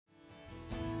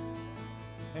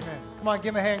Amen. Come on,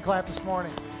 give him a hand clap this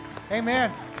morning.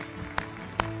 Amen.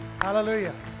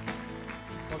 Hallelujah.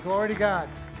 Well, glory to God.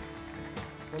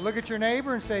 Well, look at your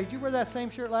neighbor and say, did you wear that same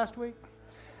shirt last week?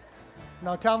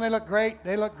 No, tell them they look great.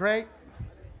 They look great.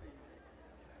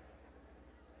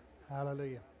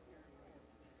 Hallelujah.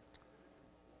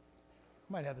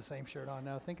 Might have the same shirt on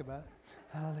now. Think about it.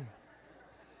 Hallelujah.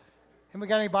 And we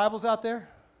got any Bibles out there?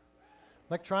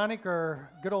 Electronic or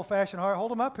good old-fashioned hard?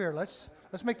 Hold them up here. Let's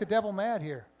make the devil mad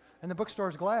here. And the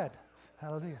bookstore's glad.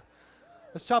 Hallelujah.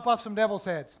 Let's chop off some devil's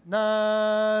heads.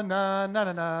 Na, na, na,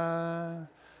 na, na.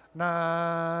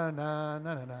 Na, na,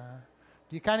 na, na, na.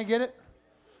 Do you kind of get it?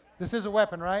 This is a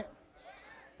weapon, right?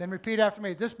 Then repeat after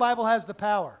me. This Bible has the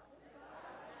power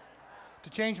to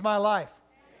change my life,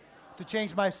 to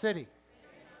change my city.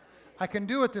 I can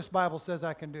do what this Bible says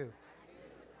I can do.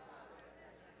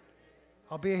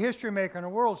 I'll be a history maker and a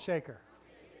world shaker.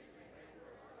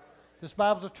 This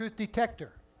Bible's a truth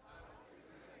detector,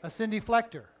 a sin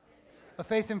deflector, a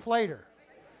faith inflator.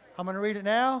 I'm going to read it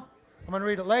now. I'm going to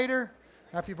read it later.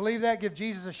 Now, if you believe that, give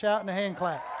Jesus a shout and a hand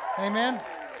clap. Amen?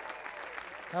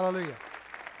 Hallelujah.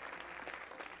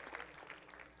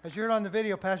 As you heard on the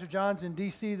video, Pastor John's in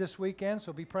D.C. this weekend,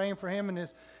 so be praying for him and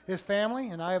his family.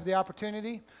 And I have the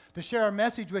opportunity to share a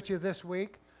message with you this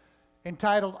week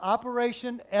entitled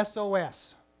Operation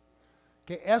SOS.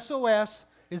 Okay, SOS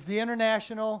is the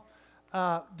international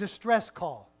distress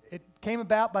call. It came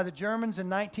about by the Germans in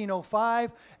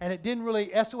 1905, and it didn't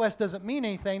really, SOS doesn't mean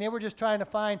anything. They were just trying to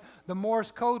find the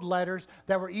Morse code letters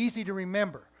that were easy to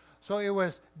remember. So it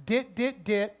was dit, dit,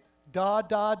 dit, da,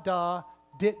 da, da,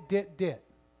 dit, dit, dit.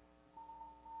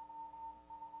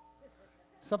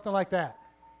 Something like that.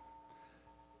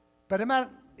 But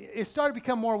it started to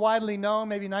become more widely known,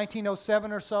 maybe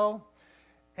 1907 or so.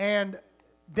 And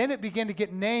then it began to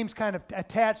get names kind of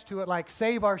attached to it, like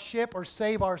Save Our Ship or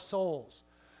Save Our Souls.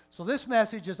 So this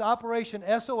message is Operation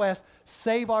SOS,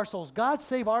 Save Our Souls. God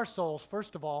save our souls,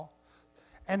 first of all,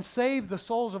 and save the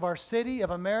souls of our city, of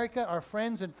America, our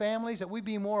friends and families, that we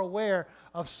be more aware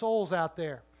of souls out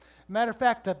there. Matter of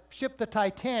fact, the ship, the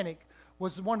Titanic,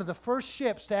 was one of the first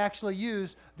ships to actually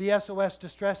use the SOS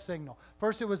distress signal.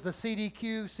 First it was the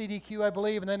CDQ, I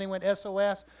believe, and then they went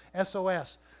SOS,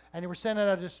 SOS. And they were sending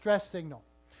out a distress signal.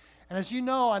 And as you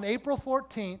know, on April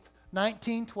 14th,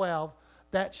 1912,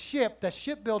 that ship, that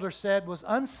shipbuilder said was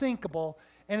unsinkable,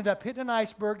 ended up hitting an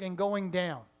iceberg and going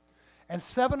down. And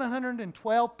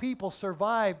 712 people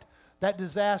survived that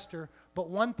disaster, but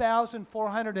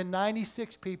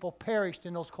 1,496 people perished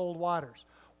in those cold waters.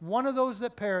 One of those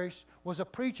that perished was a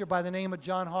preacher by the name of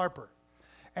John Harper.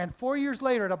 And 4 years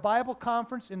later, at a Bible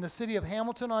conference in the city of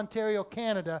Hamilton, Ontario,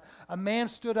 Canada, a man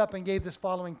stood up and gave this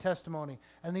following testimony.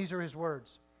 And these are his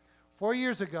words. 4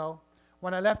 years ago,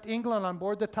 when I left England on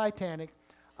board the Titanic,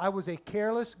 I was a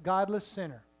careless, godless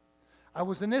sinner. I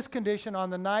was in this condition on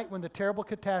the night when the terrible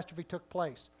catastrophe took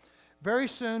place. Very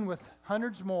soon, with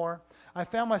hundreds more, I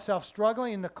found myself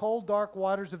struggling in the cold, dark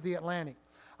waters of the Atlantic.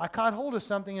 I caught hold of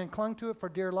something and clung to it for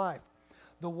dear life.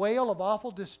 The wail of awful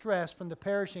distress from the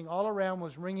perishing all around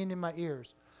was ringing in my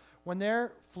ears. When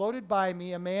there floated by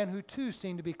me a man who too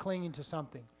seemed to be clinging to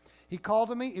something. He called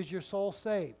to me, "Is your soul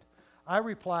saved?" I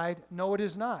replied, "No, it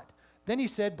is not." Then he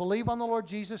said, "Believe on the Lord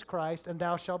Jesus Christ, and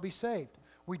thou shalt be saved."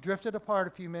 We drifted apart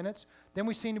a few minutes. Then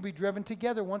we seemed to be driven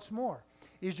together once more.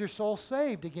 "Is your soul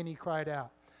saved?" again he cried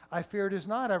out. "I fear it is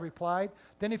not," I replied.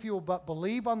 "Then if you will but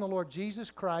believe on the Lord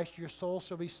Jesus Christ, your soul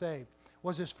shall be saved,"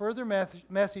 was his further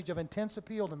message of intense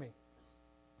appeal to me.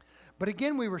 But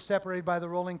again we were separated by the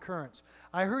rolling currents.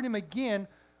 I heard him again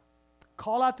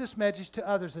call out this message to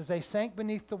others as they sank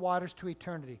beneath the waters to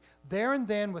eternity. There and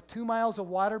then, with 2 miles of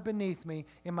water beneath me,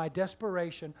 in my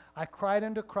desperation, I cried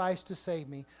unto Christ to save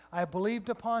me. I believed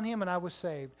upon him and I was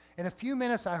saved. In a few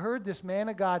minutes I heard this man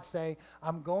of God say,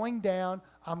 I'm going down,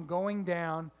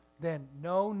 then,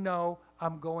 no,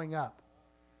 I'm going up.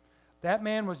 That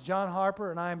man was John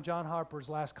Harper, and I am John Harper's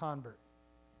last convert.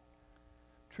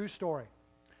 True story.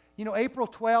 You know, April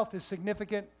 12th is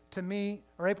significant to me,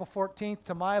 or April 14th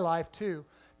to my life too,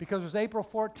 because it was April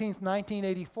 14th,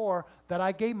 1984, that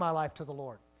I gave my life to the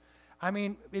Lord. I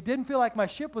mean, it didn't feel like my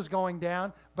ship was going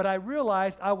down, but I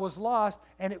realized I was lost,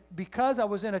 and because I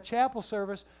was in a chapel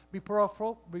service before a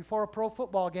pro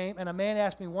football game, and a man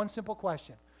asked me one simple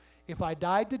question. If I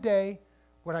died today,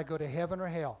 would I go to heaven or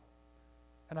hell?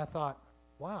 And I thought,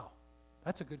 wow,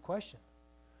 that's a good question.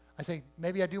 I say,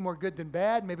 maybe I do more good than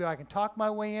bad. Maybe I can talk my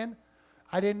way in.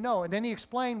 I didn't know. And then he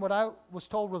explained what I was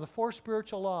told were the 4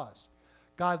 spiritual laws.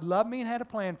 God loved me and had a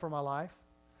plan for my life.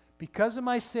 Because of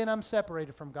my sin, I'm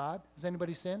separated from God. Has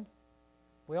anybody sinned?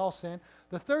 We all sin.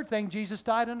 The third thing, Jesus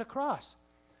died on the cross.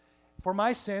 for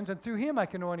my sins, and through him I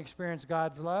can know and experience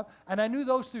God's love. And I knew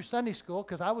those through Sunday school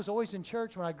because I was always in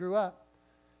church when I grew up.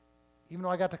 Even though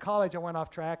I got to college, I went off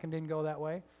track and didn't go that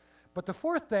way. But the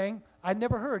fourth thing I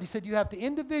never heard, he said you have to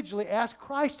individually ask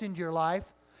Christ into your life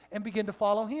and begin to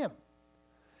follow him.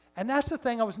 And that's the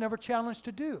thing I was never challenged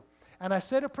to do. And I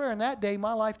said a prayer, and that day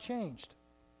my life changed.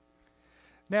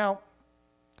 Now,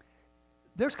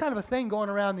 there's kind of a thing going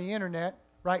around the internet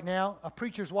right now. A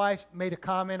preacher's wife made a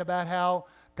comment about how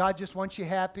God just wants you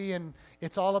happy and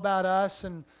it's all about us.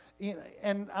 And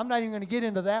I'm not even going to get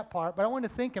into that part, but I want to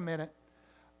think a minute.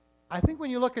 I think when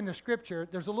you look in the Scripture,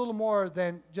 there's a little more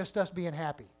than just us being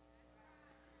happy.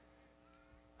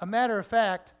 A matter of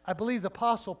fact, I believe the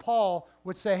Apostle Paul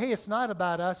would say, hey, it's not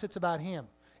about us, it's about him.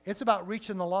 It's about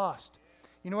reaching the lost.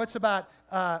 You know, it's about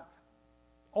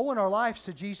owing our lives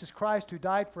to Jesus Christ who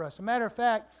died for us. A matter of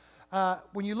fact,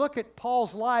 when you look at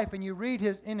Paul's life and you read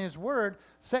in his word,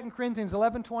 2 Corinthians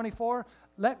 11:24,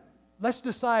 let's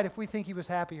decide if we think he was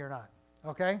happy or not,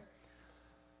 okay?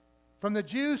 From the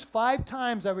Jews, 5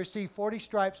 times I received 40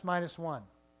 stripes minus 1.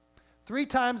 3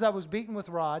 times I was beaten with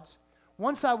rods.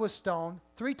 Once I was stoned.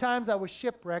 3 times I was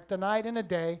shipwrecked, a night and a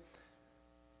day.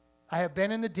 I have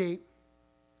been in the deep.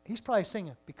 He's probably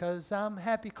singing, because I'm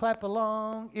happy, clap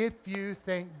along if you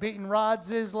think beating rods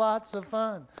is lots of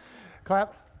fun.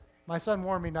 Clap. My son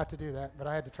warned me not to do that, but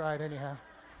I had to try it anyhow.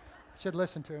 Should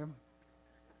listen to him.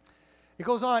 It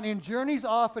goes on, in journeys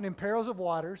often in perils of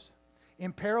waters,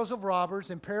 in perils of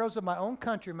robbers, in perils of my own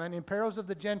countrymen, in perils of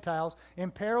the Gentiles, in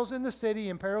perils in the city,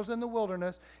 in perils in the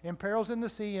wilderness, in perils in the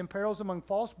sea, in perils among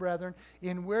false brethren,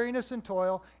 in weariness and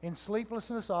toil, in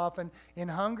sleeplessness often, in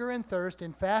hunger and thirst,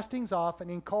 in fastings often,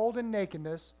 in cold and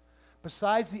nakedness,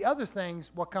 besides the other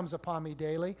things what comes upon me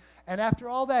daily. And after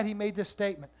all that, he made this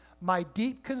statement, my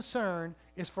deep concern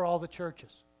is for all the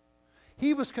churches.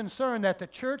 He was concerned that the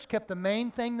church kept the main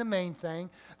thing,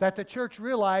 that the church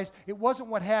realized it wasn't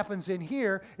what happens in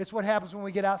here, it's what happens when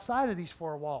we get outside of these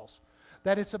 4 walls.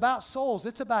 That it's about souls,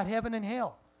 it's about heaven and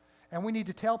hell. And we need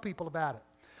to tell people about it.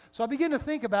 So I begin to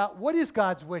think about, what is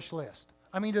God's wish list?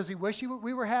 I mean, does he wish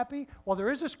we were happy? Well, there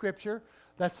is a scripture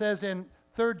that says in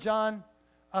 3 John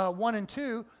 1 and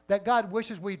 2, that God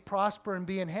wishes we'd prosper and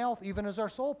be in health even as our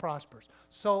soul prospers.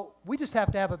 So we just have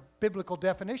to have a biblical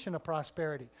definition of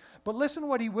prosperity. But listen to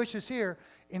what he wishes here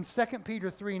in 2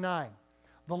 Peter 3:9.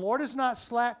 The Lord is not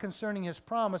slack concerning his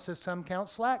promise, as some count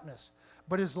slackness,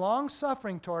 but is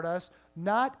long-suffering toward us,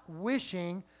 not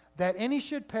wishing that any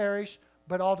should perish,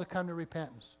 but all to come to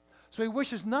repentance. So he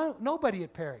wishes nobody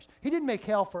had perished. He didn't make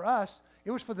hell for us.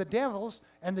 It was for the devils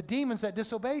and the demons that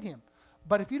disobeyed him.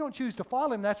 But if you don't choose to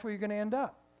follow him, that's where you're going to end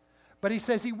up. But he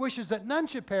says he wishes that none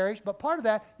should perish, but part of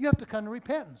that, you have to come to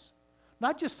repentance.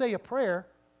 Not just say a prayer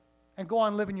and go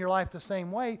on living your life the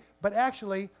same way, but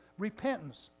actually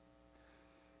repentance.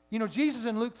 You know, Jesus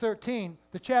in Luke 13,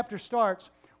 the chapter starts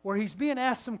where he's being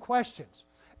asked some questions.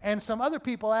 And some other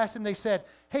people asked him, they said,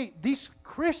 hey, these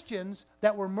Christians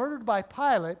that were murdered by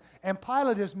Pilate, and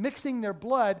Pilate is mixing their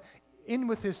blood in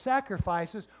with his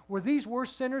sacrifices, were these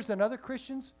worse sinners than other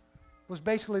Christians? Was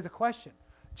basically the question.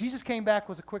 Jesus came back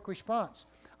with a quick response.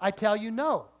 I tell you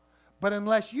no, but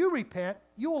unless you repent,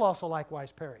 you will also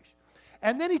likewise perish.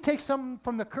 And then he takes some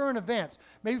from the current events,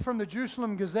 maybe from the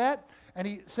Jerusalem Gazette, and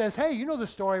he says, hey, you know the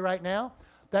story right now,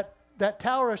 that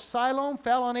Tower of Siloam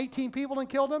fell on 18 people and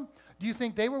killed them. Do you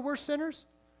think they were worse sinners?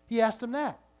 He asked them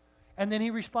that. And then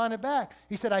he responded back.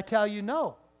 He said, I tell you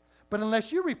no, but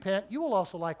unless you repent, you will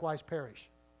also likewise perish.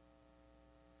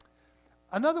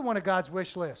 Another one of God's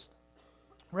wish list.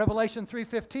 Revelation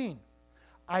 3:15,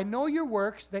 I know your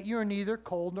works, that you are neither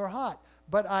cold nor hot,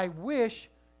 but I wish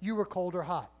you were cold or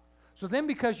hot. So then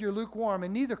because you're lukewarm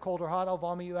and neither cold or hot, I'll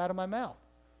vomit you out of my mouth.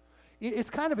 It's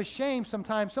kind of a shame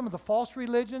sometimes some of the false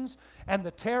religions and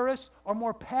the terrorists are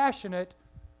more passionate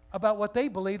about what they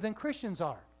believe than Christians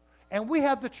are. And we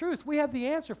have the truth. We have the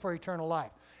answer for eternal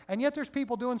life. And yet there's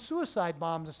people doing suicide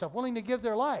bombs and stuff, willing to give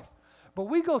their life. But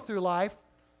we go through life,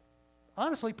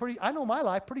 honestly, I know my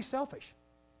life, pretty selfish.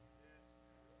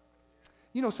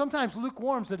 You know, sometimes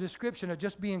lukewarm is a description of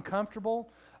just being comfortable,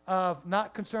 of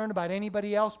not concerned about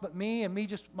anybody else but me, and me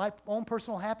just my own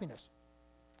personal happiness.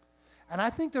 And I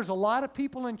think there's a lot of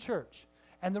people in church,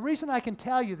 and the reason I can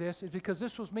tell you this is because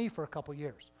this was me for a couple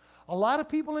years. A lot of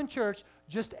people in church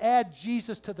just add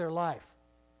Jesus to their life.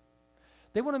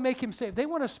 They want to make him safe. They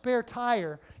want a spare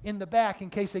tire in the back in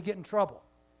case they get in trouble,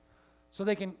 so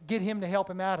they can get him to help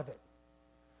him out of it.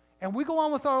 And we go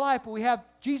on with our life, but we have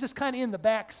Jesus kind of in the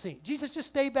back seat. Jesus, just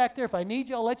stay back there. If I need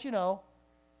you, I'll let you know.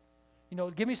 You know,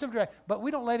 give me some direction. But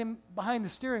we don't let him behind the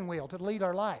steering wheel to lead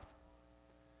our life.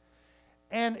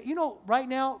 And, you know, right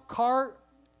now, car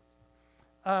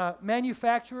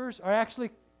manufacturers are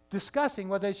actually discussing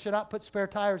whether they should not put spare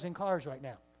tires in cars right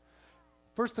now.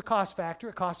 First, the cost factor.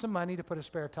 It costs them money to put a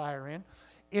spare tire in.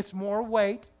 It's more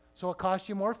weight, so it costs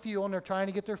you more fuel, and they're trying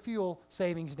to get their fuel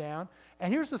savings down.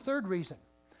 And here's the third reason,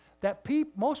 that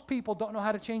most people don't know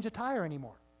how to change a tire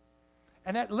anymore.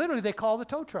 And that literally they call the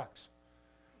tow trucks.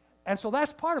 And so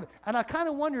that's part of it. And I kind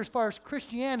of wonder, as far as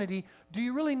Christianity, do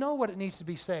you really know what it needs to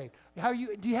be saved?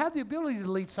 Do you have the ability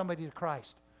to lead somebody to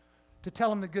Christ, to tell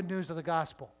them the good news of the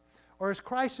gospel? Or is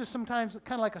Christ just sometimes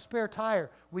kind of like a spare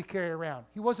tire we carry around?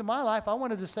 He wasn't my life. I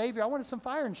wanted a Savior. I wanted some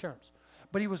fire insurance.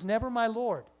 But he was never my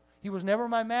Lord. He was never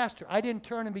my master. I didn't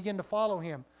turn and begin to follow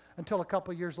him until a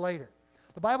couple years later.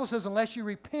 The Bible says unless you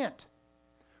repent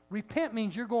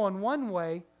means you're going one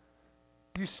way,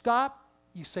 you stop,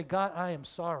 you say, God, I am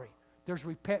sorry. There's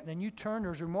repent, and then you turn,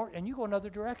 there's remorse, and you go another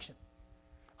direction.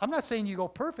 I'm not saying you go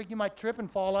perfect. You might trip and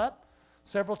fall up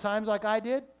several times like I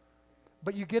did,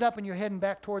 but you get up and you're heading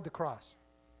back toward the cross.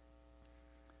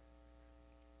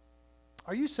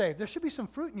 Are you saved? There should be some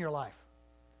fruit in your life.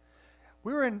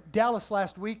 We were in Dallas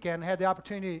last weekend, had the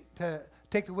opportunity to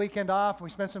take the weekend off, and we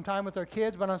spent some time with our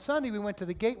kids, but on Sunday we went to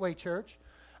the Gateway Church.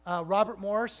 Robert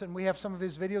Morris, and we have some of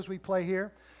his videos we play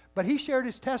here, but he shared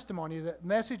his testimony. The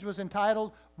message was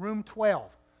entitled Room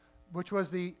 12, which was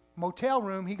the motel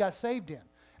room he got saved in. And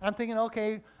I'm thinking,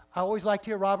 okay, I always like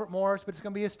to hear Robert Morris, but it's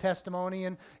going to be his testimony,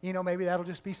 and, maybe that'll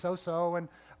just be so-so.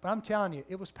 But I'm telling you,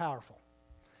 it was powerful.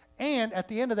 And at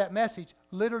the end of that message,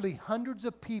 literally hundreds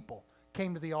of people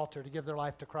came to the altar to give their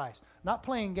life to Christ. Not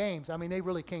playing games. I mean, they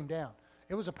really came down.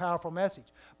 It was a powerful message.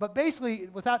 But basically,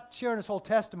 without sharing his whole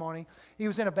testimony, he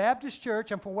was in a Baptist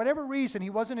church, and for whatever reason, he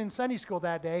wasn't in Sunday school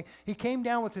that day. He came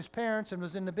down with his parents and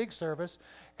was in the big service,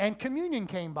 and communion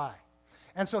came by.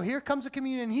 And so here comes the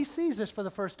communion. He sees this for the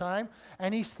first time,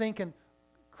 and he's thinking,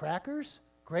 crackers?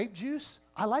 Grape juice?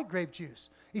 I like grape juice.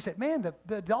 He said, man,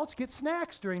 the adults get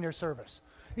snacks during their service.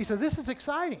 He said, this is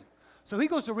exciting. So he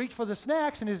goes to reach for the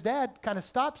snacks, and his dad kind of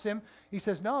stops him. He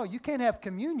says, no, you can't have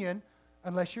communion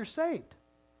unless you're saved.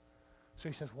 So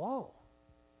he says, whoa,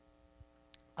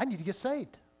 I need to get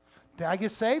saved. Did I get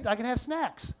saved? I can have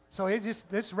snacks. So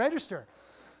let's register.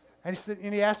 And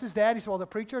he asked his dad, he said, well, the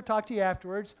preacher will talk to you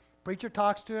afterwards. Preacher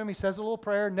talks to him. He says a little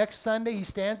prayer. Next Sunday, he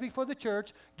stands before the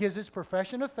church, gives his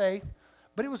profession of faith,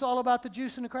 but it was all about the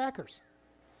juice and the crackers.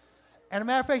 And a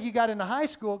matter of fact, he got into high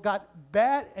school, got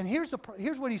bad, and here's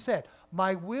what he said.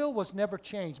 My will was never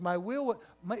changed.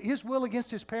 His will against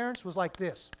his parents was like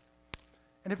this.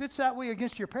 And if it's that way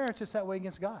against your parents, it's that way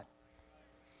against God.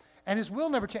 And his will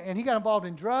never changed. And he got involved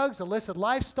in drugs, illicit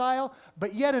lifestyle,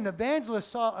 but yet an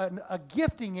evangelist saw a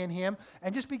gifting in him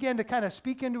and just began to kind of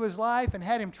speak into his life and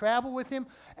had him travel with him.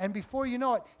 And before you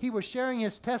know it, he was sharing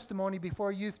his testimony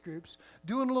before youth groups,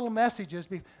 doing little messages,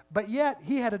 but yet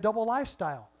he had a double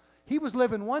lifestyle. He was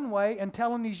living one way and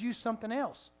telling these youth something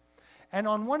else. And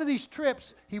on one of these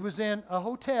trips, he was in a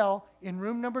hotel in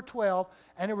room number 12,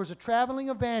 and there was a traveling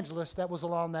evangelist that was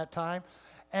along that time,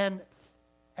 and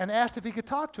asked if he could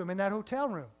talk to him in that hotel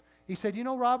room. He said,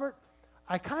 Robert,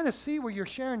 I kind of see where you're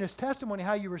sharing this testimony,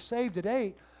 how you were saved at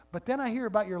 8, but then I hear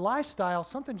about your lifestyle,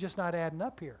 something just not adding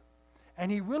up here.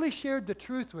 And he really shared the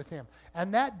truth with him.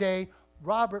 And that day,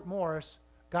 Robert Morris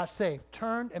got saved,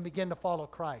 turned, and began to follow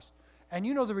Christ. And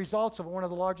you know the results of one of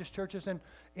the largest churches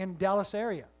in Dallas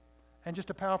area, and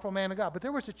just a powerful man of God. But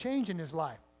there was a change in his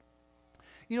life.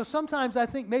 Sometimes I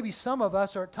think maybe some of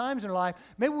us, or at times in our life,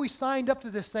 maybe we signed up to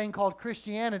this thing called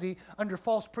Christianity under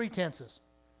false pretenses.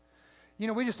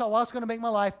 We just thought, well, it's going to make my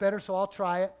life better, so I'll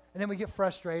try it. And then we get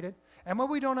frustrated. And when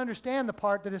we don't understand the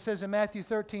part that it says in Matthew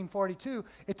 13:42,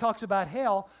 it talks about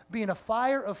hell being a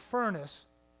fire of furnace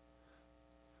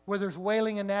where there's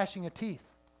wailing and gnashing of teeth.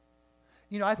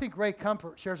 I think Ray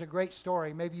Comfort shares a great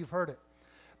story. Maybe you've heard it.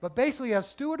 But basically, a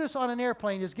stewardess on an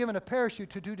airplane is given a parachute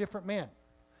to 2 different men.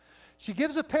 She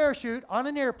gives a parachute on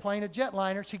an airplane, a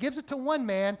jetliner. She gives it to one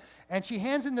man, and she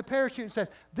hands him the parachute and says,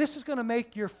 this is going to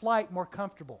make your flight more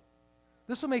comfortable.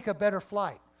 This will make a better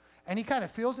flight. And he kind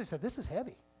of feels it. He said, this is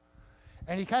heavy.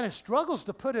 And he kind of struggles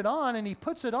to put it on, and he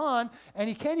puts it on, and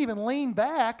he can't even lean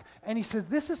back, and he says,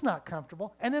 this is not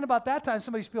comfortable. And then about that time,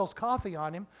 somebody spills coffee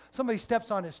on him. Somebody steps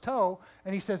on his toe,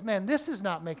 and he says, man, this is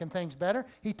not making things better.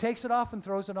 He takes it off and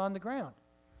throws it on the ground.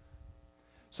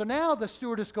 So now the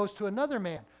stewardess goes to another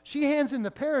man. She hands him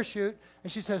the parachute,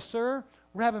 and she says, sir,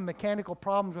 we're having mechanical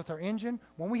problems with our engine.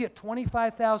 When we hit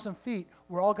 25,000 feet,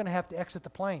 we're all going to have to exit the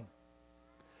plane.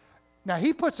 Now,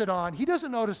 he puts it on. He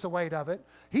doesn't notice the weight of it.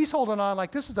 He's holding on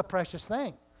like this is the precious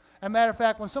thing. As a matter of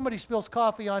fact, when somebody spills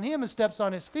coffee on him and steps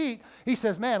on his feet, he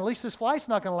says, man, at least this flight's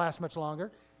not going to last much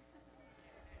longer.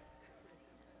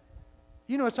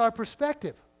 It's our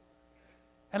perspective.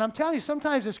 And I'm telling you,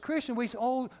 sometimes as Christians, we say,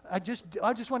 oh, I just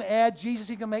want to add Jesus,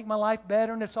 he can make my life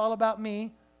better, and it's all about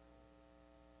me.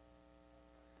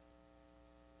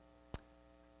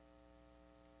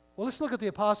 Well, let's look at the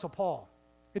Apostle Paul.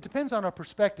 It depends on our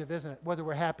perspective, isn't it, whether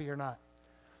we're happy or not.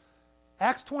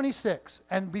 Acts 26,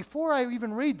 and before I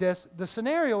even read this, the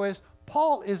scenario is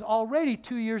Paul is already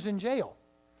 2 years in jail.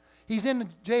 He's in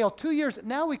jail 2 years.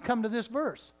 Now we come to this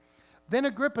verse. Then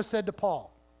Agrippa said to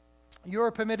Paul, you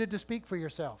are permitted to speak for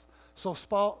yourself. So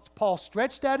Paul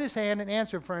stretched out his hand and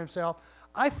answered for himself,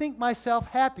 I think myself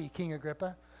happy, King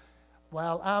Agrippa.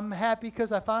 Well, I'm happy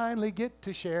because I finally get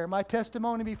to share my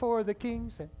testimony before the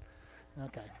kings.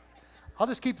 Okay. I'll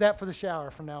just keep that for the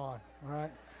shower from now on, all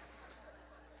right?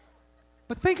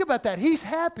 But think about that. He's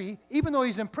happy, even though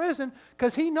he's in prison,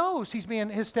 because he knows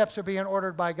his steps are being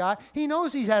ordered by God. He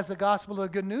knows he has the gospel of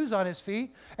the good news on his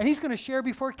feet, and he's going to share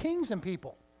before kings and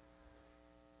people.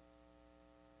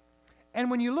 And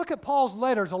when you look at Paul's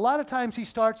letters, a lot of times he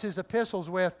starts his epistles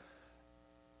with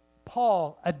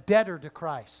Paul, a debtor to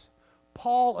Christ.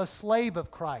 Paul, a slave of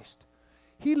Christ.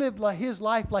 He lived his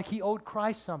life like he owed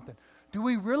Christ something. Do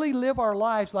we really live our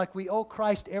lives like we owe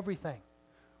Christ everything?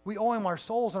 We owe him our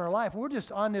souls and our life. We're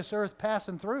just on this earth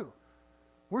passing through.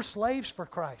 We're slaves for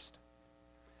Christ.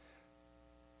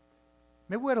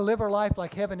 Maybe we ought to live our life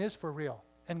like heaven is for real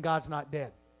and God's not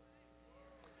dead.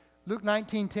 Luke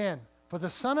 19:10, for the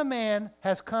Son of Man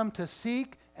has come to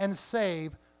seek and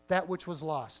save that which was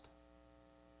lost.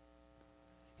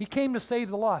 He came to save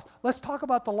the lost. Let's talk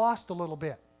about the lost a little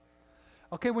bit.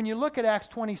 Okay, when you look at Acts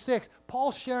 26,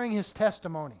 Paul's sharing his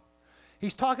testimony.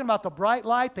 He's talking about the bright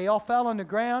light. They all fell on the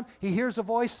ground. He hears a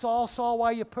voice, Saul, Saul, why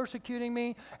are you persecuting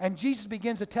me? And Jesus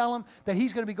begins to tell him that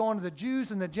he's going to be going to the Jews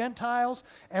and the Gentiles,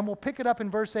 and we'll pick it up in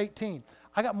verse 18.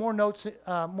 I got more notes,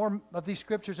 more of these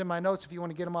scriptures in my notes if you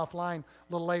want to get them offline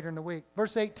a little later in the week.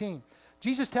 Verse 18,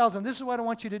 Jesus tells them, this is what I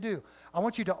want you to do. I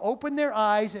want you to open their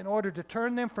eyes in order to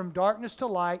turn them from darkness to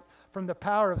light, from the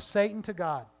power of Satan to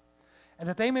God, and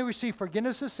that they may receive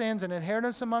forgiveness of sins and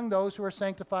inheritance among those who are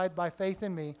sanctified by faith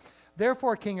in me.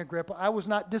 Therefore, King Agrippa, I was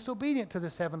not disobedient to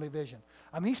this heavenly vision.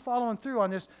 He's following through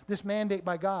on this mandate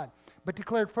by God, but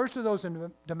declared first to those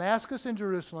in Damascus and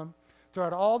Jerusalem,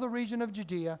 throughout all the region of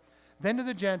Judea, then to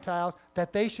the Gentiles,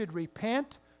 that they should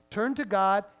repent, turn to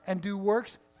God, and do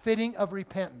works fitting of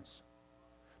repentance.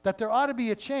 That there ought to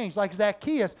be a change. Like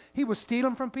Zacchaeus, he was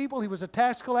stealing from people. He was a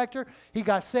tax collector. He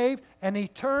got saved, and he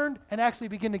turned and actually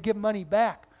began to give money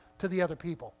back to the other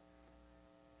people.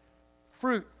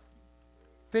 Fruit,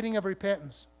 fitting of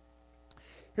repentance.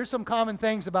 Here's some common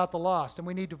things about the lost, and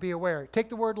we need to be aware. Take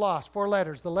the word lost, 4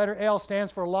 letters. The letter L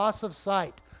stands for loss of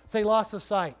sight. Say loss of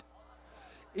sight.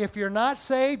 If you're not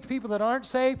saved, people that aren't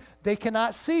saved, they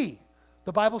cannot see.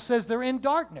 The Bible says they're in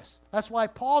darkness. That's why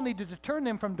Paul needed to turn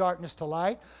them from darkness to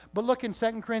light. But look in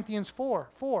 2 Corinthians 4.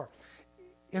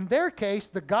 In their case,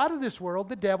 the god of this world,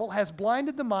 the devil, has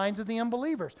blinded the minds of the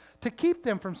unbelievers to keep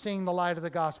them from seeing the light of the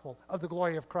gospel of the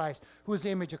glory of Christ, who is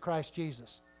the image of Christ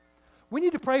Jesus. We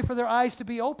need to pray for their eyes to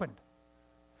be opened.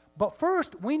 But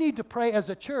first, we need to pray as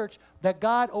a church that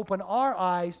God open our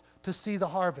eyes to see the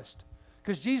harvest.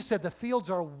 Because Jesus said the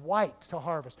fields are white to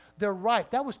harvest. They're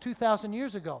ripe. That was 2,000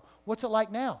 years ago. What's it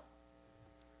like now?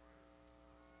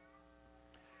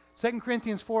 2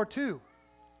 Corinthians 4:2.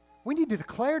 We need to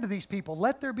declare to these people,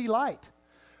 let there be light.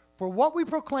 For what we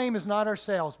proclaim is not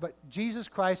ourselves, but Jesus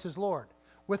Christ is Lord,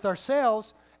 with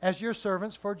ourselves as your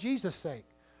servants for Jesus' sake.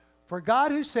 For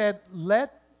God who said,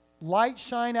 let light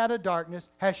shine out of darkness,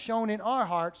 has shone in our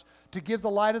hearts to give the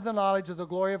light of the knowledge of the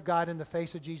glory of God in the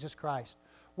face of Jesus Christ.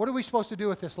 What are we supposed to do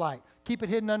with this light? Keep it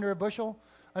hidden under a bushel,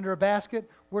 under a basket?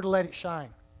 We're to let it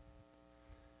shine.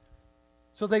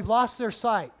 So they've lost their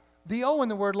sight. The O in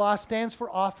the word lost stands for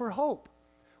offer hope.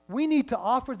 We need to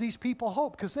offer these people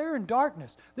hope because they're in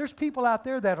darkness. There's people out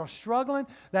there that are struggling,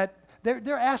 that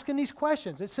they're asking these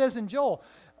questions. It says in Joel,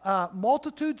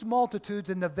 multitudes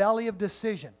in the valley of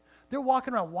decision. They're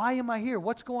walking around, why am I here?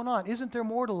 What's going on? Isn't there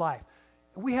more to life?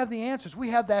 We have the answers. We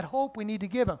have that hope we need to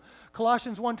give them.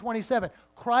 Colossians 1:27,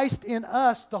 Christ in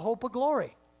us, the hope of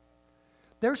glory.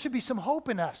 There should be some hope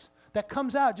in us that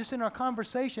comes out just in our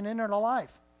conversation, in our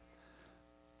life.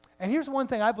 And here's one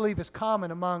thing I believe is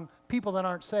common among people that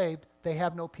aren't saved. They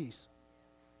have no peace.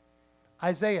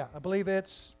 Isaiah, I believe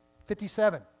it's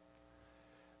 57,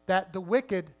 that the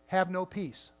wicked have no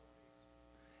peace.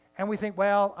 And we think,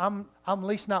 well, I'm at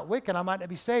least not wicked. I might not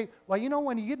be saved. Well,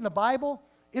 when you get in the Bible,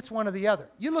 it's one or the other.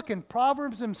 You look in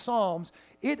Proverbs and Psalms,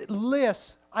 it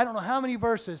lists, I don't know how many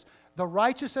verses, the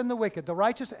righteous and the wicked, the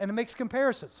righteous, and it makes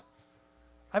comparisons.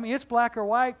 I mean, it's black or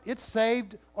white. It's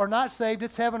saved or not saved.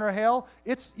 It's heaven or hell.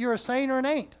 You're a saint or an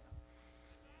ain't.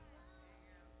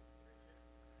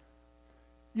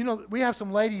 You know, we have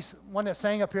some ladies, one that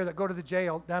sang up here, that go to the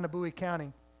jail down in Bowie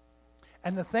County.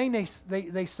 And the thing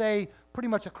they say pretty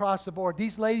much across the board,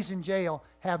 these ladies in jail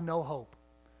have no hope.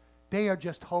 They are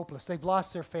just hopeless. They've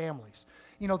lost their families.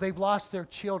 You know, they've lost their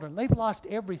children. They've lost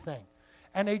everything.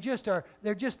 And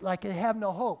they're just like they have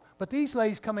no hope. But these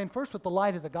ladies come in first with the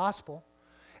light of the gospel.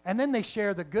 And then they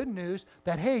share the good news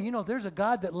that, hey, you know, there's a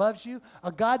God that loves you,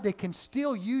 a God that can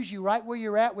still use you right where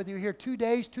you're at, whether you're here 2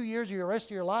 days, 2 years, or the rest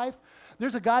of your life.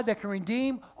 There's a God that can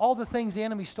redeem all the things the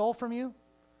enemy stole from you,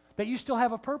 that you still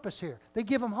have a purpose here. They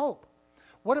give them hope.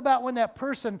 What about when that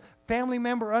person, family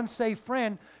member, unsaved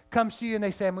friend, comes to you and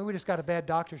they say, I mean, we just got a bad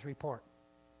doctor's report.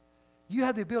 You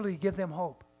have the ability to give them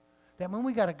hope. That when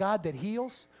we got a God that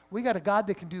heals, we got a God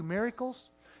that can do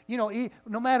miracles. You know,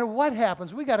 no matter what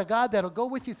happens, we got a God that'll go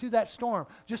with you through that storm,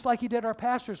 just like he did our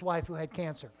pastor's wife who had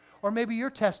cancer. Or maybe your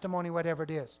testimony, whatever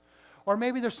it is. Or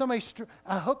maybe there's somebody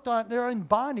hooked on, they're in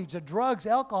bondage of drugs,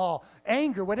 alcohol,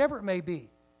 anger, whatever it may be.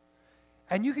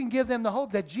 And you can give them the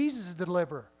hope that Jesus is the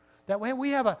deliverer. That we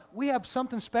have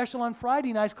something special on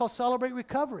Friday nights called Celebrate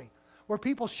Recovery, where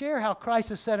people share how Christ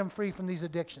has set them free from these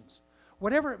addictions,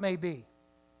 whatever it may be.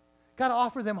 Got to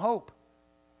offer them hope.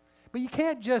 But you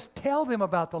can't just tell them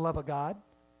about the love of God.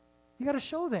 You got to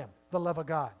show them the love of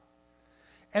God.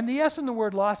 And the S in the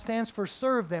word lost stands for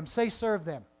serve them. Say serve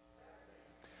them.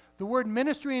 The word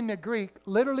ministry in the Greek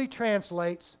literally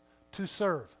translates to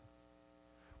serve.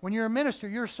 When you're a minister,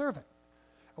 you're a servant.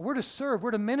 We're to serve.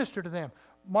 We're to minister to them.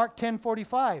 Mark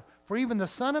 10:45. For even the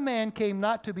Son of Man came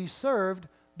not to be served,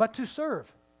 but to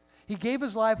serve. He gave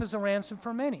his life as a ransom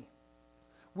for many.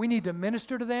 We need to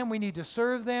minister to them. We need to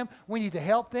serve them. We need to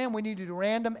help them. We need to do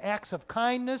random acts of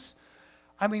kindness.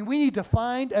 I mean, we need to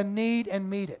find a need and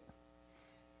meet it.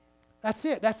 That's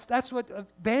it. That's what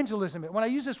evangelism is. When I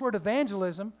use this word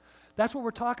evangelism, that's what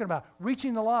we're talking about.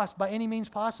 Reaching the lost by any means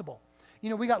possible. You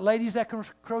know, we got ladies that can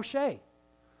crochet.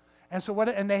 And so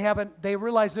they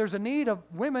realize there's a need of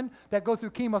women that go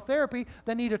through chemotherapy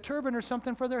that need a turban or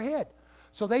something for their head.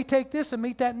 So they take this and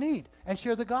meet that need and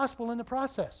share the gospel in the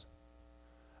process.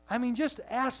 I mean, just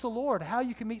ask the Lord how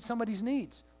you can meet somebody's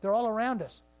needs. They're all around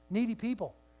us, needy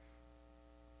people.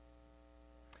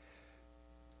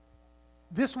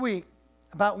 This week,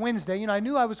 about Wednesday, you know, I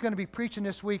knew I was going to be preaching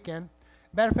this weekend.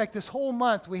 Matter of fact, this whole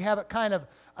month we have it kind of,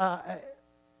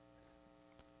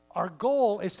 our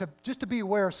goal is to be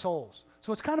aware of souls.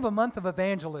 So it's kind of a month of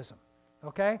evangelism.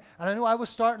 Okay? And I knew I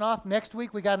was starting off next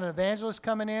week. We got an evangelist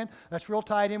coming in that's real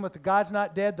tied in with the God's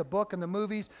Not Dead, the book and the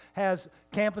movies, has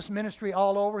campus ministry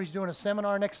all over. He's doing a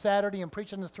seminar next Saturday and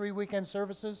preaching the 3 weekend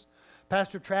services.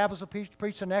 Pastor Travis will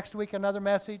preach the next week another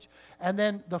message. And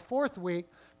then the 4th week,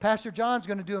 Pastor John's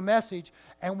going to do a message.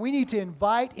 And we need to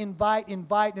invite in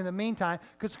the meantime,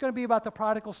 because it's going to be about the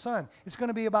prodigal son. It's going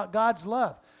to be about God's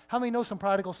love. How many know some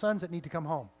prodigal sons that need to come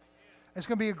home? It's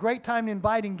going to be a great time to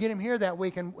invite and get him here that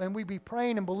week, and we'd be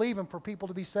praying and believing for people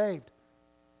to be saved.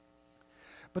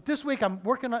 But this week I'm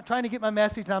working on trying to get my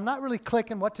message, and I'm not really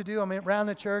clicking what to do. I'm around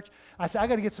the church. I said, I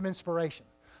got to get some inspiration.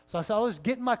 So I said, I'll just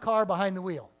get in my car behind the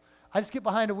wheel. I just get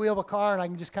behind the wheel of a car, and I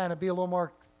can just kind of be a little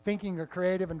more thinking or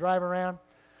creative and drive around.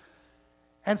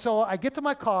 And so I get to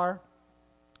my car,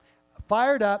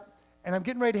 fired up, and I'm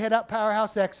getting ready to head out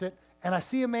Powerhouse exit, and I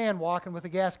see a man walking with a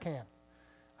gas can.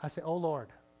 I say, oh, Lord.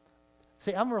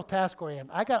 See, I'm real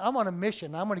task-oriented. I'm on a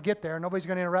mission. I'm going to get there, and nobody's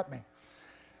going to interrupt me.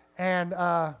 And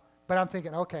but I'm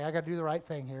thinking, okay, I got to do the right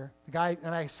thing here. The guy,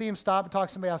 and I see him stop and talk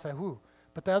to somebody else. I say, whoo.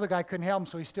 But the other guy couldn't help him,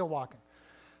 so he's still walking.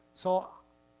 So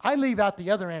I leave out the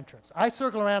other entrance. I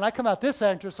circle around. I come out this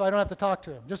entrance so I don't have to talk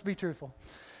to him. Just be truthful.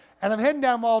 And I'm heading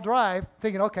down Mall Drive,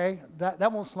 thinking, okay,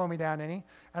 that won't slow me down any.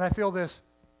 And I feel this.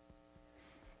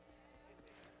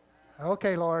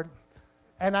 Okay, Lord.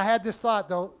 And I had this thought,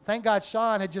 though. Thank God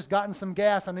Sean had just gotten some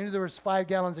gas. I knew there was 5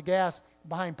 gallons of gas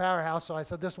behind Powerhouse, so I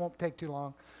said, this won't take too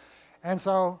long. And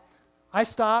so I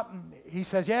stopped, and he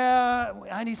says, yeah,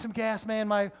 I need some gas, man.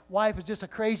 My wife is just a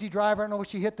crazy driver. I don't know what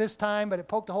she hit this time, but it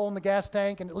poked a hole in the gas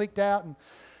tank, and it leaked out, and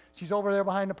she's over there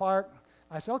behind the park.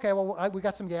 I said, okay, well, we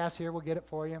got some gas here. We'll get it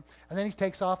for you. And then he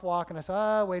takes off walking. I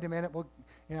said, wait a minute.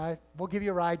 We'll give you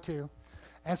a ride, too.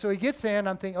 And so he gets in.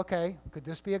 I'm thinking, okay, could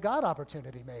this be a God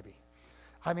opportunity, maybe?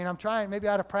 I mean, I'm trying, maybe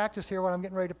out of practice here when I'm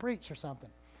getting ready to preach or something.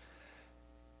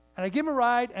 And I give him a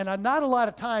ride, and not a lot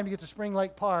of time to get to Spring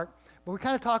Lake Park, but we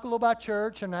kind of talk a little about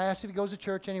church, and I asked if he goes to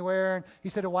church anywhere, and he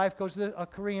said his wife goes to a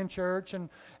Korean church, and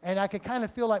I could kind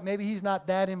of feel like maybe he's not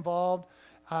that involved.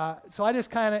 So I just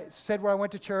kind of said where I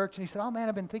went to church, and he said, oh, man,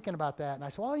 I've been thinking about that. And I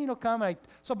said, well, come.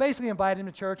 So basically invited him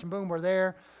to church, and boom, we're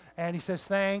there. And he says,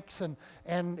 thanks,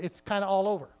 and it's kind of all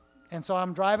over. And so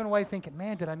I'm driving away thinking,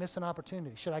 man, did I miss an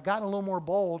opportunity? Should I have gotten a little more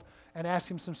bold and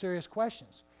asked him some serious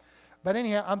questions? But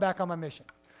anyhow, I'm back on my mission.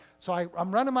 So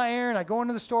I'm running my errand. I go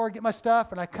into the store, get my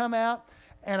stuff, and I come out,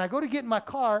 and I go to get in my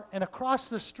car, and across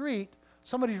the street,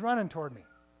 somebody's running toward me.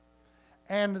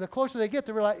 And the closer they get,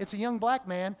 they realize it's a young black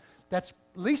man that's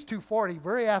at least 240,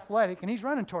 very athletic, and he's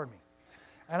running toward me.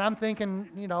 And I'm thinking,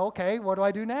 okay, what do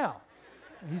I do now?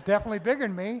 He's definitely bigger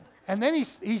than me. And then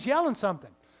he's yelling something.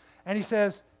 And he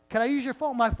says, can I use your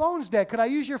phone? My phone's dead. Could I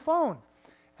use your phone?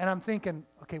 And I'm thinking,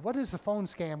 okay, what is the phone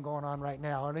scam going on right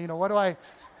now? And, what do I,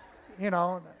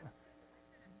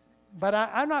 But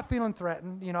I'm not feeling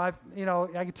threatened. I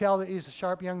could tell that he's a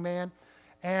sharp young man.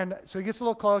 And so he gets a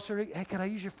little closer. Hey, can I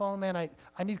use your phone, man? I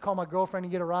need to call my girlfriend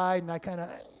and get a ride. And I kind of,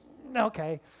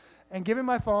 okay. And give him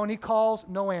my phone. He calls,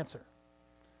 no answer.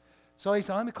 So he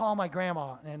said, let me call my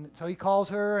grandma. And so he calls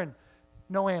her, and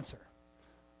no answer.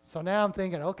 So now I'm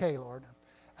thinking, okay, Lord.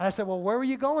 And I said, well, where were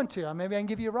you going to? Maybe I can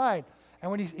give you a ride. And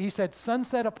when he said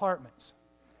Sunset Apartments.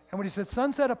 And when he said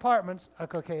Sunset Apartments,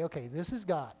 okay, this is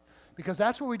God. Because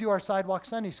that's where we do our Sidewalk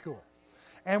Sunday School.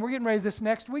 And we're getting ready this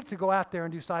next week to go out there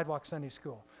and do Sidewalk Sunday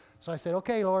School. So I said,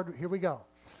 okay, Lord, here we go.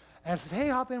 And I said, hey,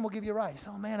 hop in, we'll give you a ride. He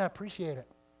said, oh, man, I appreciate it.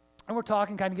 And we're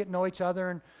talking, kind of getting to know each other,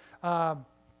 and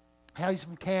how he's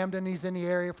from Camden, he's in the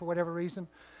area for whatever reason.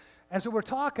 And so we're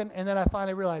talking, and then I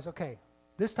finally realized, okay,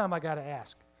 this time I got to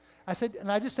ask. I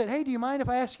just said, hey, do you mind if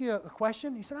I ask you a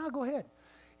question? He said, oh, go ahead.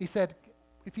 He said,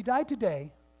 if you died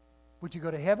today, would you go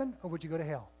to heaven or would you go to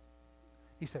hell?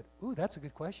 He said, ooh, that's a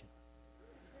good question.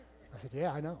 I said,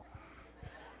 yeah, I know.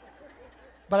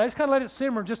 But I just kind of let it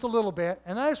simmer just a little bit,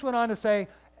 and I just went on to say,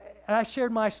 and I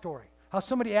shared my story, how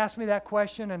somebody asked me that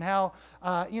question, and how,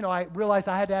 I realized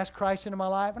I had to ask Christ into my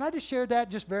life, and I just shared that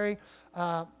just very,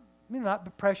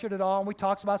 not pressured at all, and we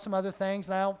talked about some other things,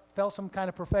 and I felt some kind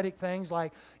of prophetic things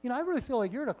like, I really feel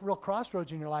like you're at a real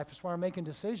crossroads in your life as far as making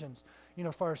decisions,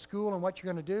 as far as school and what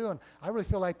you're going to do, and I really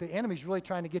feel like the enemy's really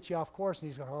trying to get you off course, and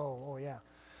he's going, oh, yeah.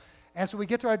 And so we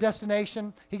get to our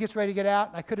destination, he gets ready to get out,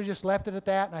 and I could have just left it at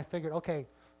that, and I figured, okay,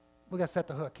 we got to set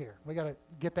the hook here. We got to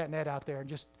get that net out there, and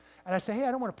I said, hey,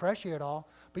 I don't want to pressure you at all,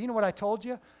 but you know what I told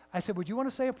you? I said, would you want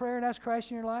to say a prayer and ask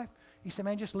Christ in your life? He said,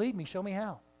 man, just lead me, show me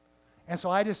how. And so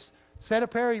I just said a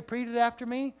prayer, he repeated it after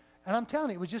me, and I'm telling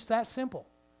you, it was just that simple.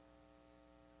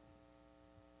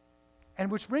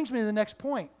 And which brings me to the next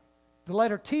point. The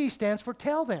letter T stands for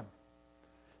tell them.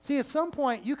 See, at some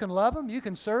point, you can love them, you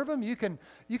can serve them, you can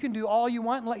do all you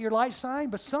want and let your light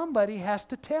shine, but somebody has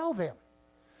to tell them.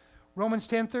 Romans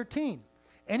 10:13.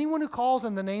 Anyone who calls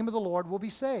on the name of the Lord will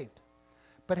be saved.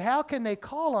 But how can they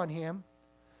call on him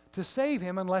to save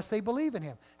him unless they believe in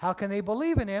him? How can they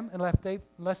believe in him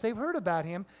unless they've heard about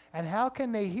him? And how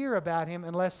can they hear about him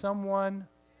unless someone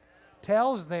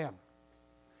tells them?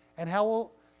 And how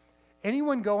will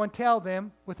anyone go and tell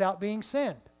them without being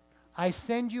sent? I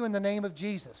send you in the name of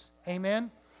Jesus.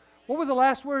 Amen? What were the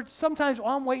last words? Sometimes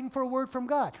I'm waiting for a word from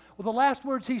God. Well, the last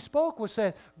words he spoke was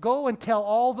said, go and tell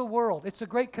all the world. It's a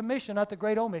great commission, not the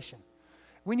great omission.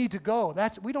 We need to go.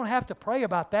 We don't have to pray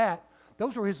about that.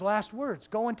 Those were his last words.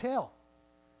 Go and tell.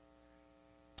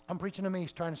 I'm preaching to me.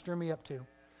 He's trying to stir me up too.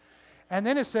 And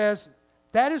then it says,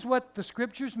 that is what the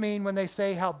scriptures mean when they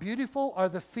say, how beautiful are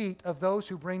the feet of those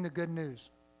who bring the good news.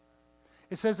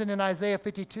 It says in Isaiah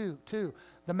 52,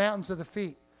 the mountains of the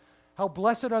feet. How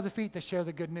blessed are the feet that share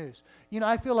the good news.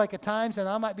 I feel like at times, and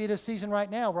I might be at a season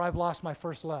right now where I've lost my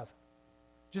first love.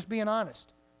 Just being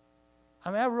honest. I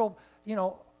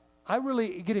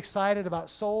really get excited about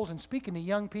souls and speaking to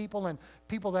young people and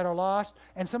people that are lost.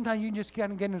 And sometimes you can just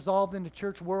kind of get involved in the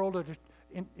church world or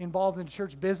involved in the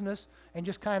church business and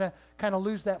just kind of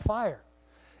lose that fire.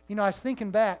 I was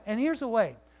thinking back, and here's a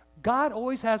way. God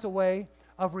always has a way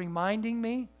of reminding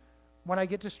me when I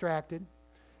get distracted,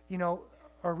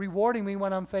 or rewarding me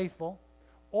when I'm faithful,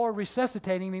 or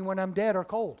resuscitating me when I'm dead or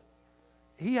cold.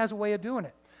 He has a way of doing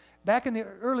it. Back in the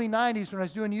early 90s when I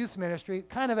was doing youth ministry,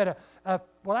 kind of at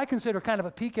what I consider kind of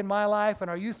a peak in my life, and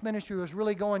our youth ministry was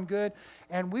really going good,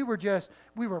 and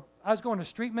I was going to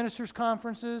street ministers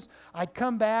conferences. I'd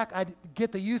come back, I'd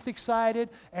get the youth excited,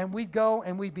 and we'd go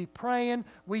and we'd be praying.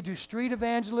 We'd do street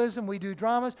evangelism, we'd do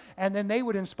dramas, and then they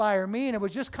would inspire me, and it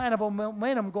was just kind of a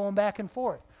momentum going back and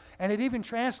forth. And it even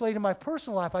translated in my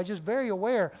personal life. I was just very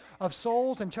aware of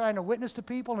souls and trying to witness to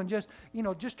people and just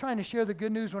trying to share the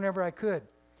good news whenever I could.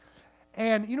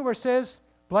 And you know where it says,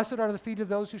 blessed are the feet of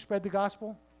those who spread the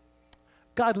gospel?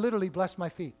 God literally blessed my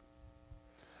feet.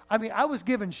 I was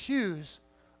given shoes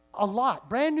a lot,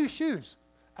 brand new shoes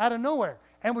out of nowhere.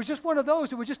 And it was just one of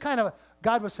those, it was just kind of,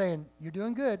 God was saying, you're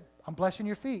doing good. I'm blessing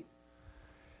your feet.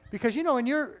 Because, when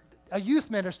you're a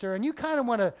youth minister and you kind of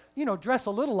want to, dress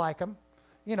a little like him,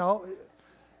 And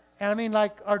I mean,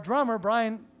 like our drummer,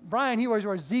 Brian, he always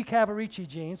wears Z Cavaricci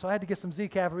jeans, so I had to get some Z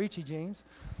Cavaricci jeans.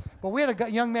 But we had a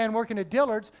young man working at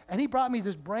Dillard's, and he brought me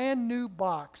this brand new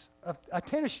box of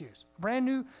tennis shoes. Brand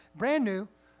new.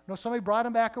 Somebody brought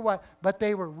them back or what, but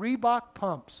they were Reebok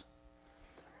pumps.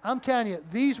 I'm telling you,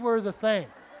 these were the thing.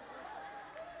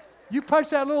 You punch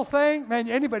that little thing, man,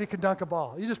 anybody can dunk a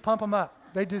ball. You just pump them up.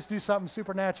 They just do something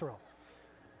supernatural.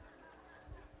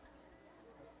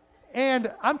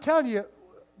 And I'm telling you,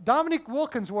 Dominic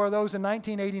Wilkins wore those in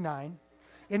 1989.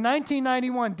 In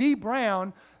 1991, Dee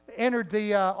Brown entered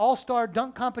the All-Star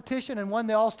Dunk Competition and won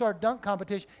the All-Star Dunk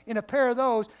Competition in a pair of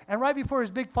those. And right before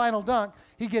his big final dunk,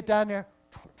 he'd get down there,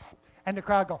 and the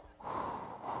crowd go,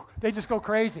 they just go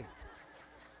crazy.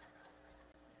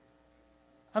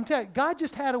 I'm telling you, God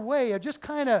just had a way of just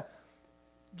kind of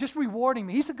just rewarding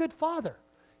me. He's a good father.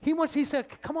 He said,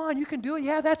 come on, you can do it.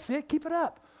 Yeah, that's it. Keep it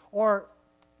up. Or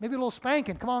maybe a little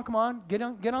spanking. Come on. Get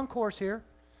on course here.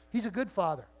 He's a good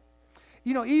father.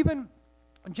 Even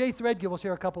Jay Threadgill was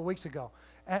here a couple of weeks ago.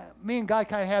 Me and Guy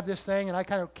kind of have this thing, and I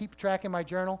kind of keep track in my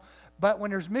journal. But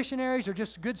when there's missionaries or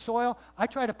just good soil, I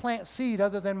try to plant seed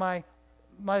other than my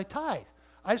tithe.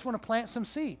 I just want to plant some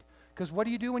seed. Because what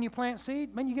do you do when you plant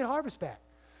seed? Man, you get harvest back.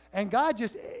 And God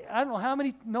I don't know how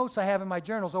many notes I have in my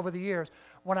journals over the years.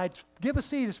 When I give a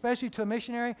seed, especially to a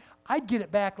missionary, I'd get it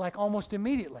back like almost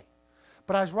immediately.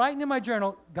 But I was writing in my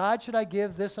journal, God, should I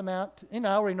give this amount? I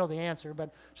already know the answer,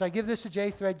 but should I give this to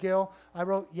Jay Threadgill? I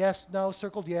wrote yes, no,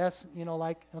 circled yes,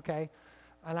 okay.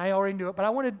 And I already knew it, but I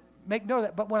wanted to make note of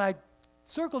that. But when I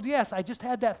circled yes, I just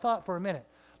had that thought for a minute.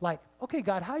 Like, okay,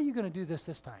 God, how are you going to do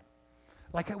this time?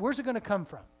 Like, where's it going to come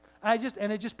from? And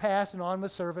it just passed and on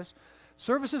with service.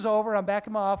 Service is over. I'm back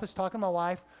in my office talking to my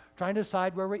wife, trying to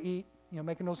decide where we eat,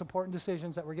 making those important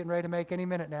decisions that we're getting ready to make any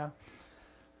minute now.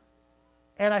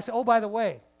 And I said, oh, by the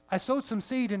way, I sowed some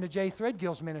seed into Jay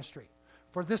Threadgill's ministry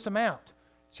for this amount.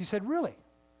 She said, really?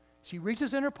 She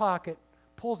reaches in her pocket,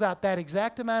 pulls out that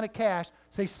exact amount of cash,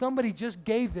 say, somebody just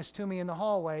gave this to me in the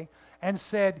hallway and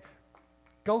said,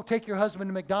 go take your husband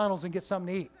to McDonald's and get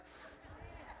something to eat.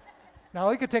 Now,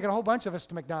 he could take a whole bunch of us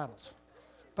to McDonald's.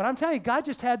 But I'm telling you, God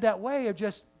just had that way of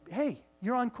just, hey,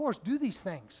 you're on course. Do these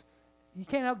things. You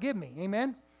can't outgive me.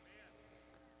 Amen?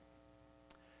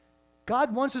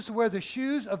 God wants us to wear the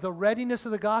shoes of the readiness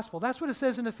of the gospel. That's what it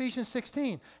says in Ephesians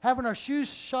 16, having our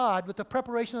shoes shod with the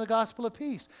preparation of the gospel of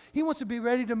peace. He wants to be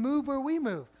ready to move where we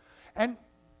move. And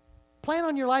plan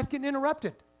on your life getting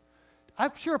interrupted.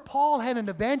 I'm sure Paul had an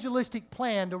evangelistic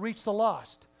plan to reach the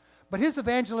lost. But his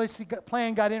evangelistic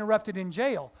plan got interrupted in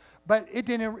jail. But it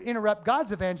didn't interrupt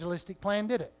God's evangelistic plan,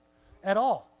 did it? At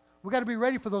all. We got to be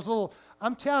ready for those little,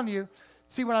 I'm telling you,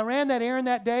 see, when I ran that errand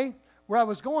that day, where I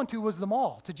was going to was the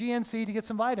mall, to GNC to get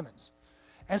some vitamins.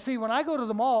 And see, when I go to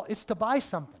the mall, it's to buy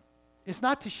something. It's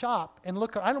not to shop and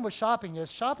look. I don't know what shopping is.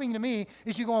 Shopping to me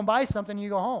is you go and buy something and you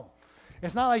go home.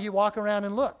 It's not like you walk around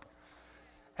and look.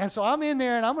 And so I'm in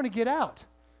there and I'm going to get out,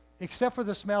 except for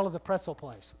the smell of the pretzel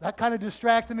place. That kind of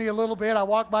distracted me a little bit. I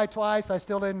walked by twice. I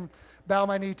still didn't bow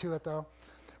my knee to it, though.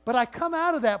 But I come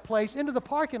out of that place into the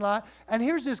parking lot, and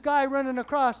here's this guy running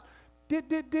across,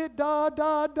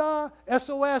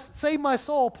 SOS, save my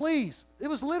soul, please. It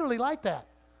was literally like that.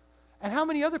 And how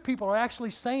many other people are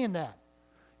actually saying that?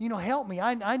 Help me.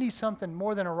 I need something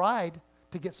more than a ride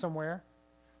to get somewhere.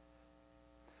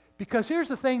 Because here's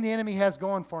the thing the enemy has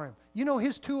going for him.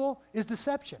 His tool is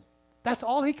deception. That's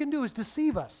all he can do is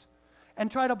deceive us and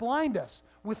try to blind us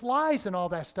with lies and all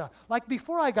that stuff. Like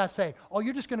before I got saved,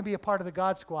 you're just going to be a part of the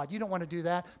God squad. You don't want to do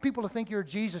that. People will think you're a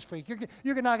Jesus freak.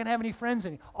 You're not going to have any friends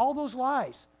anymore. All those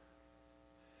lies.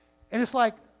 And it's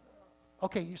like,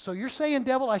 okay, so you're saying,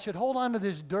 devil, I should hold on to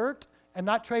this dirt and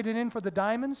not trade it in for the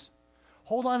diamonds?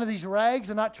 Hold on to these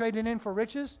rags and not trade it in for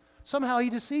riches? Somehow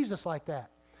he deceives us like that.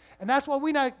 And that's why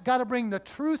we got to bring the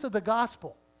truth of the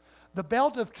gospel, the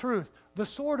belt of truth, the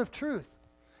sword of truth,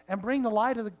 and bring the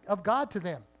light of God to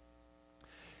them.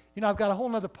 I've got a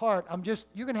whole other part.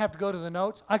 You're going to have to go to the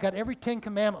notes. I got every 10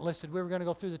 commandment listed. We were going to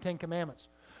go through the 10 commandments.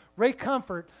 Ray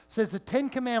Comfort says the 10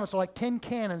 commandments are like 10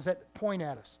 cannons that point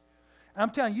at us. And I'm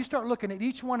telling you, you start looking at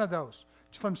each one of those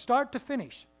from start to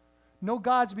finish. No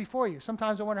gods before you.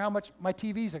 Sometimes I wonder how much my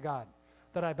TV's a god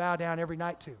that I bow down every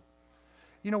night to.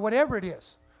 Whatever it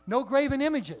is. No graven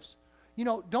images.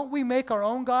 Don't we make our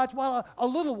own gods? Well, a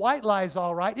little white lie is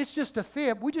all right. It's just a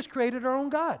fib. We just created our own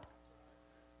God.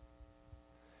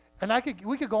 And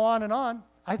we could go on and on.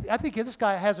 I think this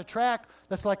guy has a track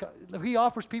that's like, he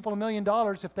offers people $1 million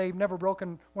if they've never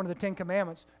broken one of the 10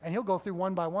 commandments, and he'll go through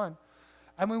one by one.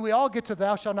 I mean, we all get to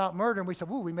thou shalt not murder, and we say,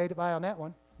 ooh, we made it by on that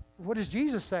one. What does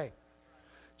Jesus say?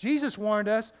 Jesus warned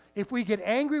us, if we get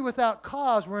angry without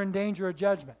cause, we're in danger of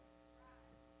judgment.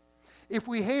 If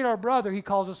we hate our brother, he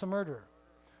calls us a murderer.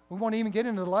 We won't even get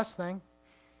into the lust thing,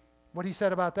 what he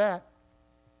said about that.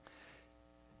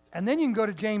 And then you can go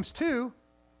to James 2,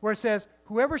 where it says,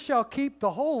 whoever shall keep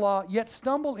the whole law, yet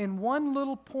stumble in one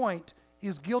little point,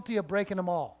 is guilty of breaking them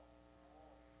all.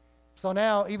 So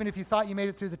now, even if you thought you made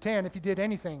it through the 10, if you did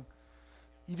anything,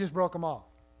 you just broke them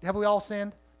all. Have we all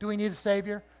sinned? Do we need a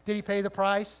Savior? Did he pay the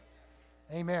price?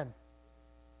 Amen.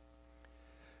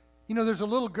 You know, there's a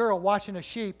little girl watching a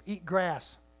sheep eat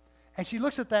grass. And she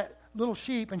looks at that little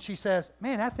sheep and she says,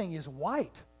 man, that thing is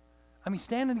white. I mean,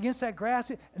 standing against that grass,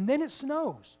 and then it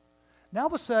snows. Now all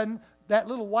of a sudden, that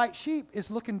little white sheep is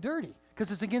looking dirty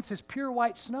because it's against this pure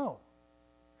white snow.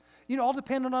 You know, all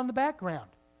dependent on the background.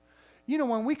 You know,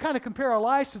 when we kind of compare our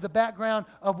lives to the background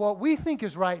of what we think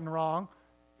is right and wrong,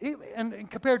 and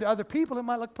compared to other people, it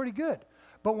might look pretty good.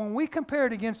 But when we compare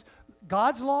it against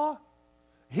God's law,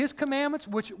 his commandments,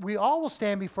 which we all will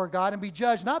stand before God and be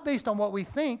judged, not based on what we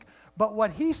think, but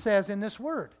what he says in this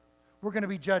word, we're going to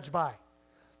be judged by.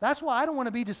 That's why I don't want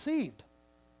to be deceived.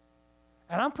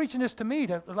 And I'm preaching this to me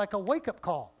like a wake-up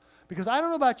call. Because I don't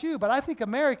know about you, but I think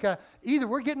America, either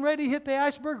we're getting ready to hit the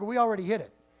iceberg or we already hit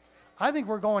it. I think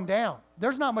we're going down.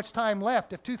 There's not much time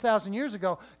left. If 2,000 years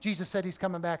ago Jesus said he's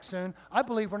coming back soon, I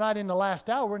believe we're not in the last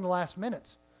hour, we're in the last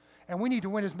minutes. And we need to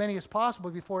win as many as possible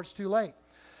before it's too late.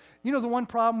 You know the one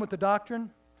problem with the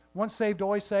doctrine, once saved,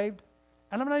 always saved?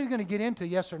 And I'm not even going to get into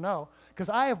yes or no, because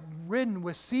I have ridden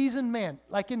with seasoned men,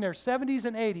 like in their 70s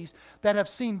and 80s, that have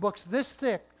seen books this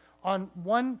thick on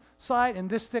one side and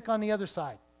this thick on the other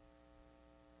side.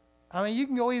 I mean, you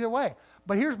can go either way.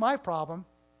 But here's my problem.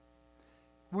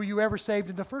 Were you ever saved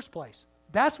in the first place?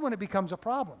 That's when it becomes a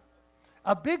problem.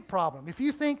 A big problem. If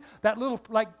you think that little,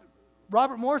 like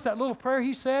Robert Morris, that little prayer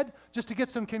he said just to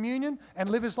get some communion and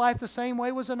live his life the same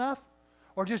way was enough,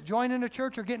 or just joining a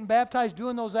church or getting baptized,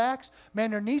 doing those acts,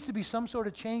 man, there needs to be some sort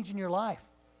of change in your life.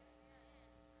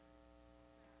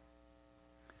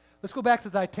 Let's go back to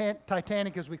the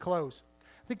Titanic as we close.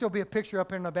 I think there'll be a picture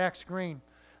up here on the back screen.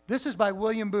 This is by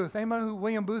William Booth. Anyone know who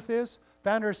William Booth is?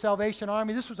 Founder of Salvation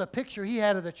Army. This was a picture he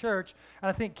had of the church, and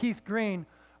I think Keith Green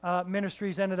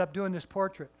Ministries ended up doing this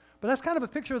portrait. But that's kind of a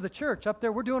picture of the church. Up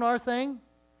there, we're doing our thing,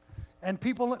 and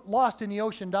people lost in the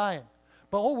ocean dying.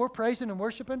 But, we're praising and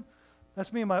worshiping.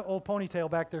 That's me and my old ponytail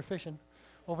back there fishing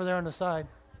over there on the side.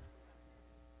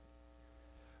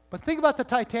 But think about the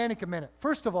Titanic a minute.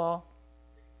 First of all,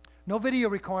 no video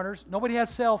recorders. Nobody has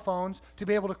cell phones to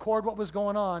be able to record what was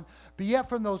going on. But yet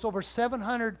from those over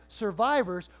 700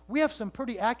 survivors, we have some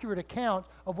pretty accurate accounts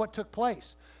of what took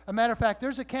place. As a matter of fact,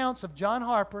 there's accounts of John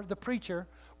Harper, the preacher,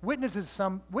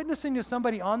 witnessing to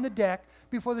somebody on the deck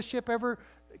before the ship ever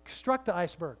struck the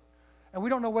iceberg. And we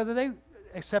don't know whether they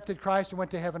accepted Christ or went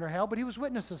to heaven or hell, but he was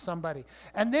witnessing to somebody.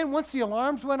 And then once the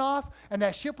alarms went off and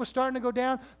that ship was starting to go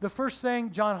down, the first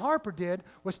thing John Harper did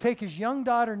was take his young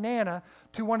daughter, Nana,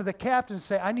 to one of the captains and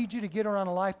say, I need you to get her on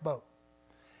a lifeboat.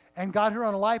 And got her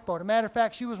on a lifeboat. As a matter of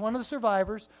fact, she was one of the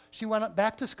survivors. She went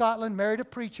back to Scotland, married a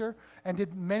preacher, and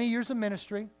did many years of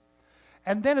ministry.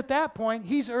 And then at that point,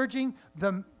 he's urging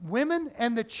the women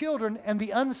and the children and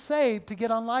the unsaved to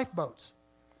get on lifeboats.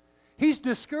 He's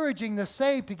discouraging the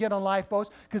saved to get on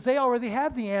lifeboats because they already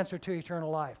have the answer to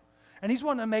eternal life. And he's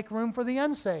wanting to make room for the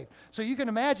unsaved. So you can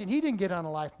imagine he didn't get on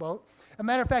a lifeboat. As a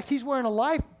matter of fact, he's wearing a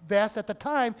life vest. At the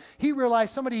time, he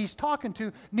realized somebody he's talking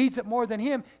to needs it more than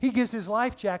him. He gives his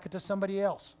life jacket to somebody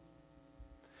else.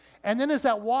 And then as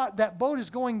that boat is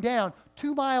going down,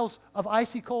 2 miles of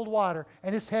icy cold water,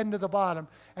 and it's heading to the bottom,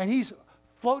 and he's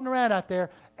floating around out there,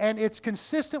 and it's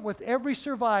consistent with every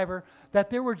survivor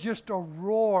that there were just a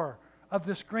roar of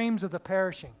the screams of the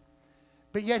perishing.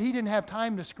 But yet he didn't have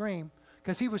time to scream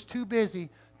because he was too busy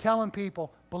telling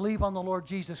people, believe on the Lord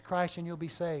Jesus Christ and you'll be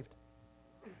saved.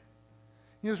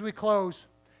 You know, as we close,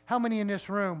 how many in this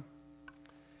room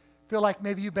feel like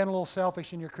maybe you've been a little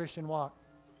selfish in your Christian walk?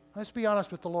 Let's be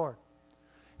honest with the Lord.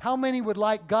 How many would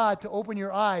like God to open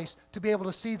your eyes to be able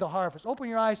to see the harvest? Open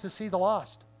your eyes to see the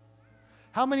lost.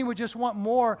 How many would just want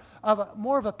more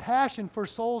of a passion for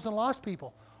souls and lost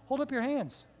people? Hold up your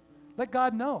hands. Let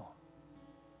God know.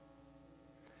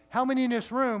 How many in this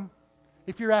room,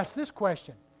 if you're asked this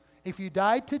question, if you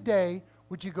died today,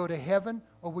 would you go to heaven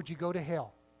or would you go to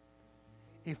hell?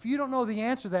 If you don't know the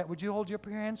answer to that, would you hold up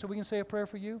your hand so we can say a prayer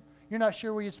for you? You're not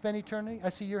sure where you'd spend eternity? I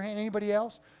see your hand. Anybody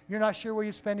else? You're not sure where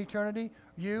you'd spend eternity?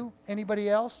 You? Anybody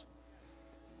else?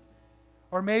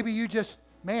 Or maybe you just,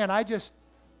 man,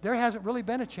 there hasn't really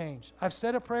been a change. I've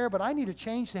said a prayer, but I need a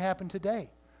change to happen today.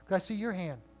 Could I see your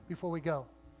hand before we go?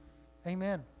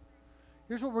 Amen.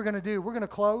 Here's what we're going to do. We're going to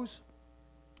close.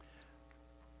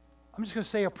 I'm just going to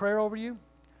say a prayer over you.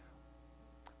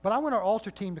 But I want our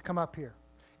altar team to come up here.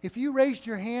 If you raised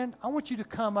your hand, I want you to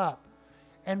come up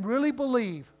and really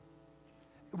believe,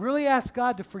 really ask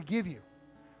God to forgive you.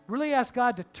 Really ask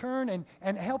God to turn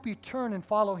and help you turn and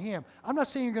follow Him. I'm not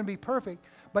saying you're going to be perfect,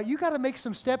 but you got to make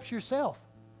some steps yourself.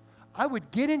 I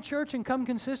would get in church and come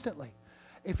consistently.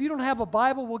 If you don't have a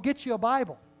Bible, we'll get you a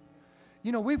Bible.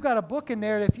 You know, we've got a book in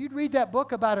there that if you'd read that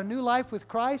book about a new life with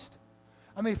Christ,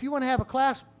 I mean, if you want to have a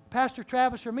class, Pastor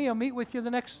Travis or me will meet with you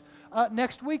the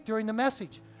next week during the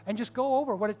message and just go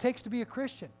over what it takes to be a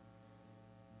Christian.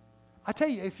 I tell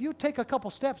you, if you take a couple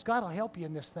steps, God will help you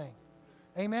in this thing.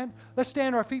 Amen? Let's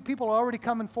stand on our feet. People are already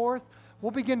coming forth.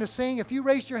 We'll begin to sing. If you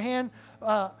raised your hand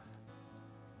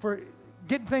for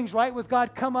getting things right with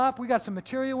God, come up. We got some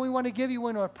material we want to give you.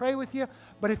 We want to pray with you.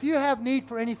 But if you have need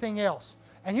for anything else,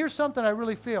 and here's something I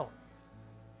really feel.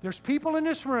 There's people in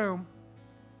this room,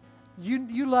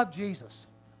 you love Jesus,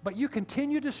 but you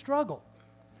continue to struggle.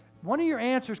 One of your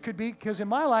answers could be, because in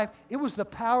my life, it was the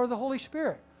power of the Holy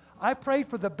Spirit. I prayed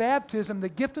for the baptism, the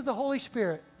gift of the Holy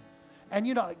Spirit. And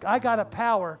you know, I got a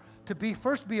power to be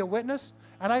a witness,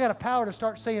 and I got a power to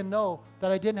start saying no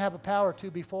that I didn't have a power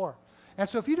to before. And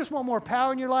so if you just want more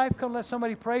power in your life, come let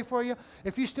somebody pray for you.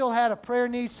 If you still had a prayer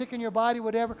need, sick in your body,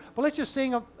 whatever. But let's just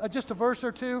sing just a verse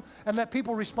or two and let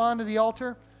people respond to the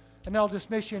altar, and then I'll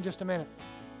dismiss you in just a minute.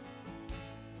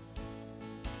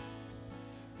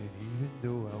 And even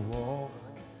though I walk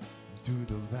through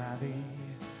the valley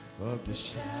of the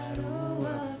shadow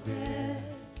of death,